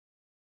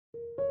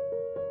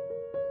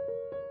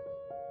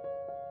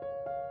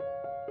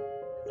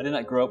I did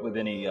not grow up with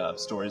any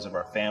stories of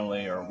our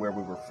family or where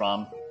we were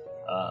from.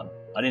 I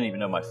didn't even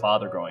know my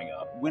father growing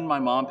up. When my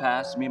mom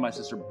passed, me and my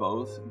sister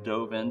both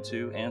dove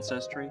into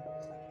Ancestry,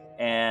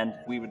 and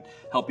we would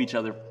help each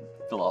other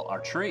fill out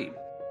our tree.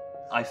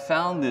 I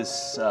found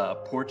this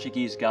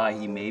Portuguese guy.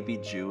 He may be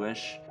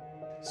Jewish.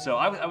 So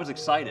I was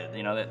excited,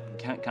 you know, that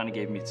kind of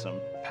gave me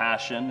some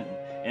passion and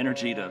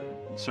energy to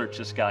search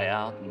this guy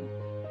out, and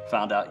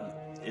found out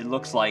it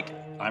looks like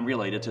I'm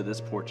related to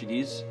this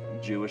Portuguese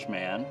Jewish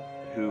man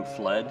who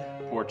fled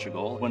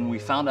Portugal. When we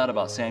found out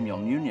about Samuel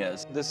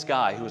Nunez, this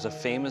guy who was a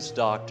famous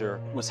doctor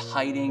was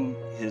hiding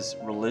his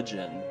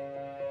religion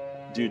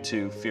due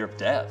to fear of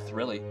death,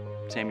 really.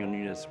 Samuel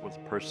Nunez was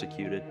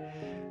persecuted,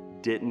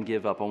 didn't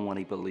give up on what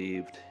he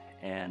believed,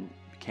 and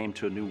came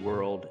to a new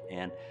world,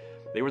 and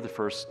they were the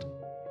first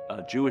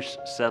Jewish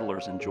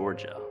settlers in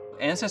Georgia.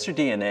 Ancestry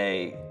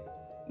DNA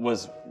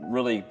was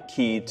really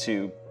key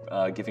to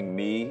giving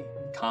me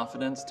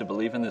confidence to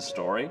believe in this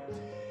story,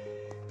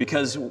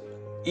 because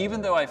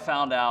even though I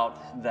found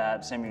out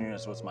that Samuel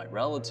Nunez was my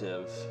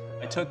relative,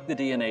 I took the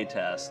DNA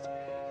test,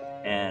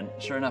 and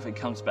sure enough, it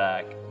comes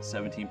back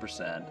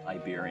 17%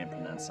 Iberian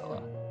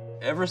Peninsula.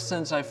 Ever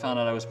since I found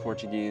out I was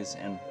Portuguese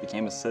and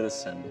became a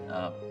citizen,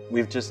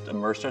 we've just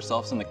immersed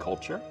ourselves in the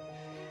culture.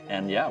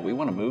 And yeah, we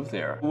want to move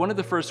there. One of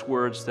the first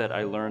words that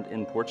I learned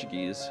in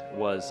Portuguese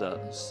was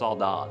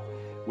saudade,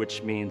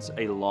 which means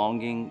a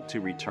longing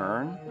to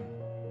return.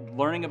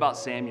 Learning about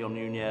Samuel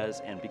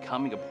Nunez and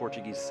becoming a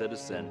Portuguese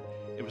citizen,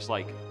 it was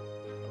like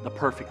the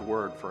perfect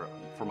word for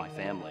my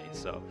family.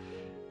 So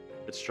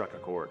it struck a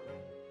chord.